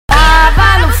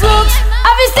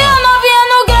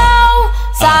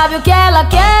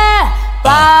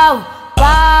pau,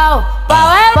 pau, pau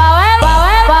é, pau é, pau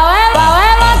é, pau é, pau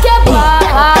é, ela que é pau,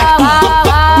 pau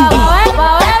é,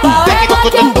 pau é, pau é, ela que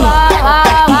é pau, pau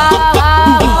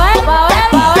é, pau é,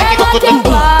 pau é, ela que é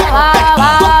pau, pau é,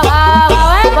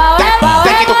 pau é, pau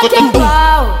é, ela que é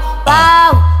pau,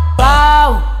 pau,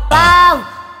 pau, pau,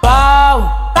 pau,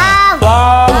 pau,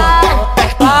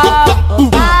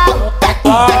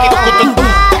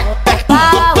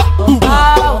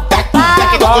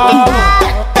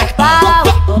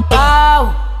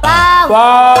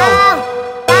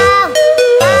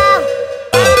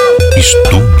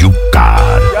 Estúdio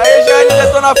Car. E aí, Jair,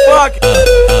 detona funk.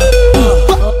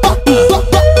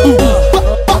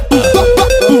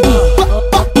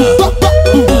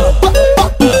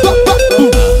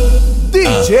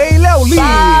 DJ Léo Lee.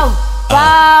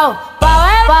 Pau, pau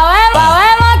é, pau é, pau é,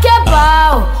 ela que é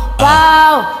pau,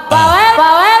 pau, pau é,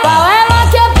 pau é, pau é, ela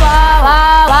que é pau,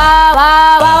 pau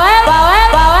é, pau é,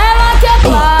 pau é, ela que é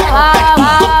pau, pau é,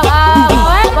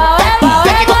 pau é, pau é,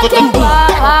 ela que é pau,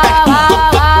 pau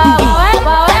é,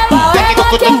 pau é, pau é, ela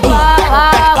que é pau,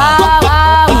 pau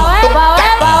é, pau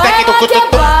é, pau é, ela que é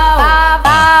pau.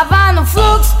 Tava no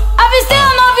fluxo, avistei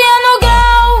a novinha no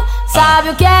grau, sabe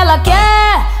o que ela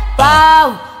quer?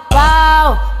 Pau.